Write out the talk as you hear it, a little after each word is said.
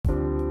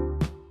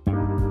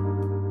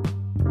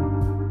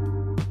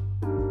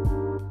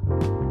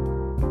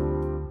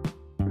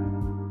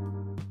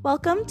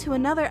Welcome to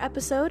another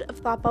episode of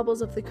Thought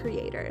Bubbles of the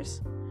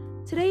Creators.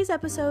 Today's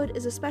episode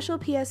is a special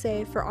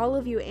PSA for all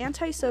of you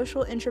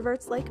antisocial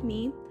introverts like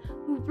me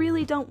who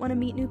really don't want to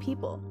meet new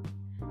people.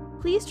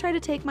 Please try to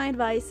take my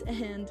advice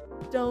and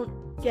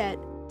don't get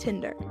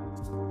Tinder.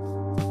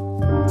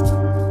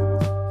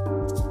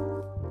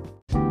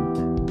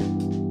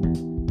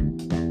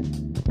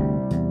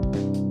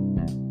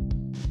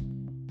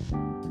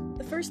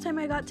 The first time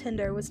I got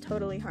Tinder was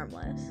totally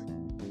harmless.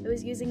 I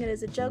was using it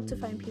as a joke to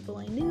find people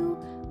I knew,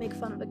 make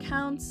fun of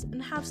accounts,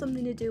 and have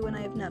something to do when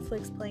I have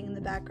Netflix playing in the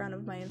background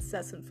of my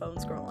incessant phone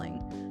scrolling.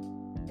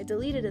 I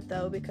deleted it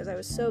though because I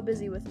was so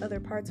busy with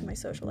other parts of my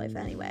social life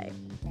anyway.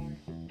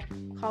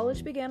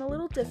 College began a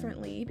little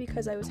differently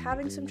because I was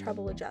having some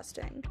trouble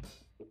adjusting.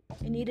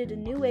 I needed a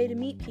new way to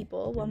meet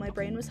people while my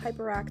brain was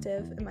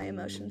hyperactive and my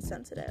emotions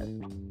sensitive.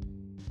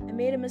 I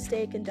made a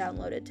mistake and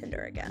downloaded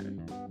Tinder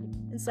again.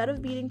 Instead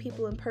of meeting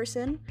people in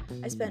person,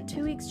 I spent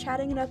 2 weeks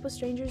chatting it up with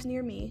strangers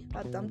near me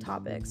about dumb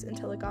topics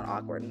until it got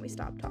awkward and we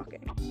stopped talking.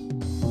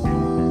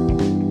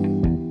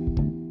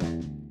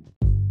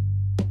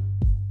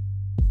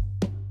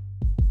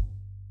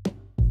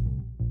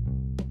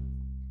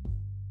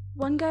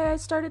 One guy I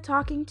started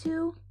talking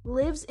to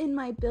lives in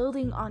my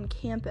building on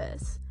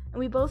campus, and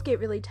we both get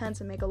really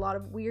tense and make a lot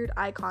of weird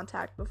eye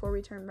contact before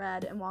we turn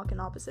red and walk in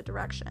opposite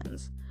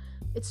directions.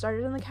 It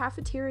started in the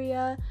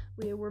cafeteria,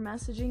 we were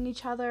messaging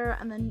each other,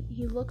 and then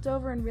he looked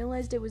over and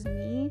realized it was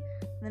me,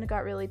 and then it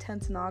got really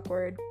tense and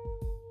awkward.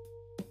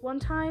 One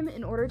time,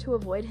 in order to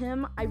avoid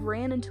him, I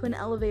ran into an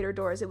elevator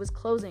door as it was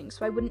closing,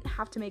 so I wouldn't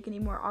have to make any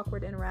more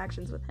awkward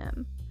interactions with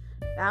him.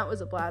 That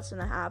was a blast and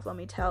a half, let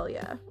me tell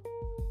ya.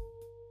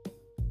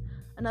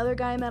 Another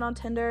guy I met on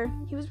Tinder,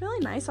 he was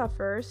really nice at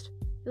first.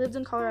 He lived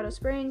in Colorado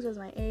Springs, was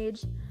my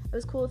age. It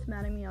was cool with him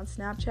adding me on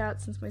Snapchat,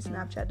 since my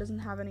Snapchat doesn't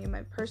have any of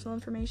my personal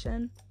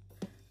information.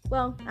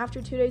 Well,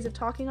 after 2 days of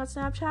talking on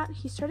Snapchat,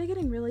 he started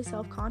getting really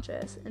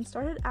self-conscious and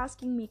started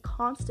asking me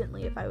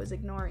constantly if I was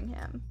ignoring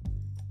him.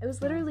 I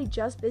was literally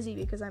just busy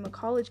because I'm a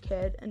college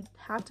kid and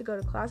have to go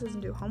to classes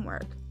and do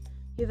homework.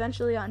 He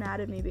eventually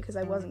unadded me because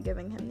I wasn't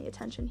giving him the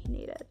attention he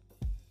needed.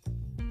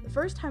 The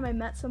first time I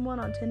met someone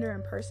on Tinder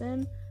in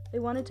person, they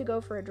wanted to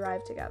go for a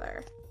drive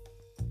together.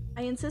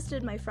 I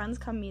insisted my friends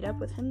come meet up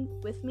with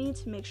me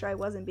to make sure I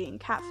wasn't being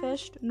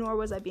catfished, nor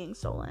was I being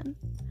stolen.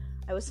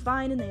 I was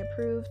fine and they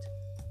approved.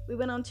 We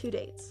went on 2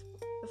 dates.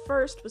 The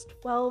first was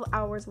 12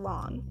 hours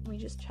long. We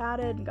just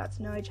chatted and got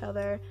to know each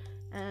other,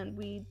 and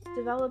we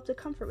developed a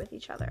comfort with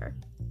each other.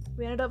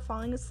 We ended up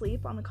falling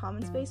asleep on the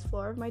common space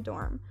floor of my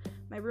dorm.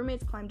 My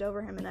roommates climbed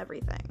over him and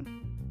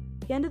everything.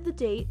 He ended the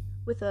date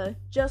with a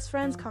just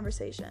friends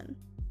conversation,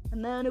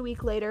 and then a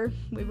week later,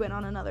 we went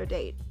on another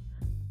date.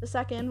 The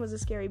second was a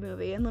scary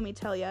movie, and let me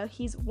tell ya,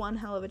 he's one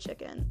hell of a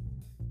chicken.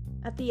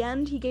 At the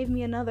end, he gave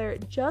me another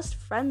just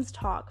friends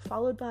talk,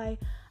 followed by,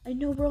 I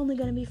know we're only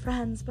gonna be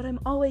friends, but I'm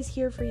always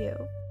here for you.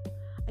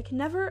 I can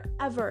never,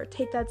 ever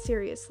take that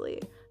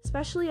seriously,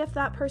 especially if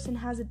that person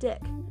has a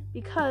dick,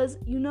 because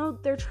you know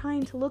they're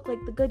trying to look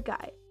like the good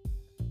guy.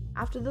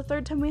 After the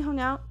third time we hung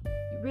out,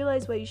 you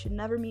realize why you should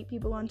never meet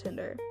people on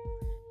Tinder.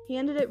 He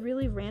ended it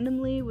really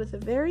randomly with a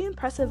very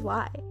impressive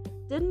lie,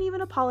 didn't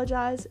even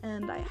apologize,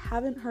 and I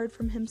haven't heard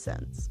from him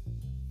since.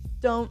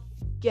 Don't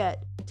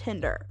get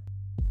Tinder.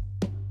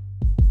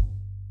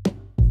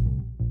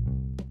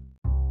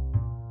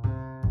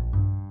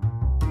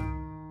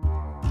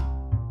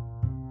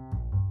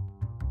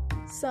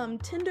 Some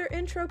Tinder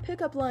intro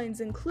pickup lines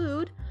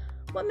include,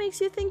 what makes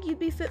you think you'd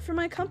be fit for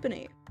my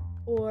company?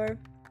 Or,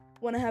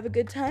 wanna have a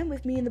good time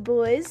with me and the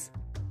boys?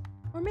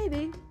 Or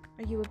maybe,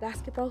 are you a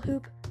basketball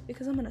hoop?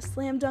 Because I'm gonna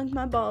slam dunk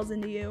my balls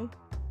into you.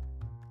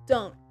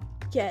 Don't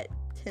get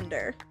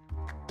Tinder.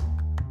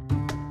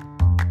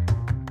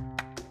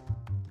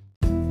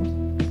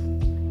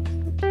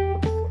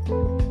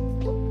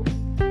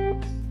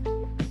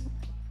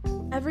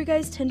 Every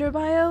guy's Tinder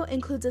bio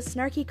includes a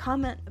snarky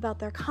comment about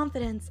their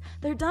confidence,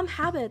 their dumb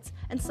habits,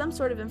 and some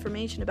sort of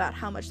information about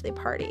how much they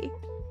party.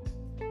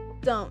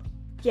 Don't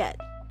get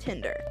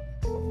Tinder.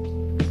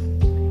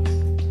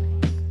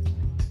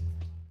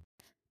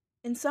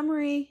 In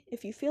summary,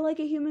 if you feel like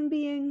a human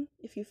being,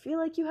 if you feel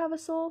like you have a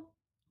soul,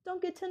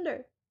 don't get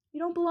Tinder. You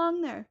don't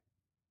belong there.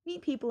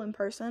 Meet people in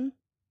person.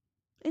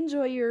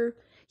 Enjoy your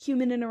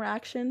human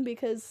interaction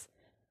because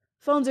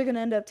phones are going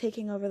to end up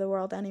taking over the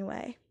world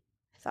anyway.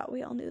 I thought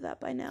we all knew that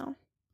by now.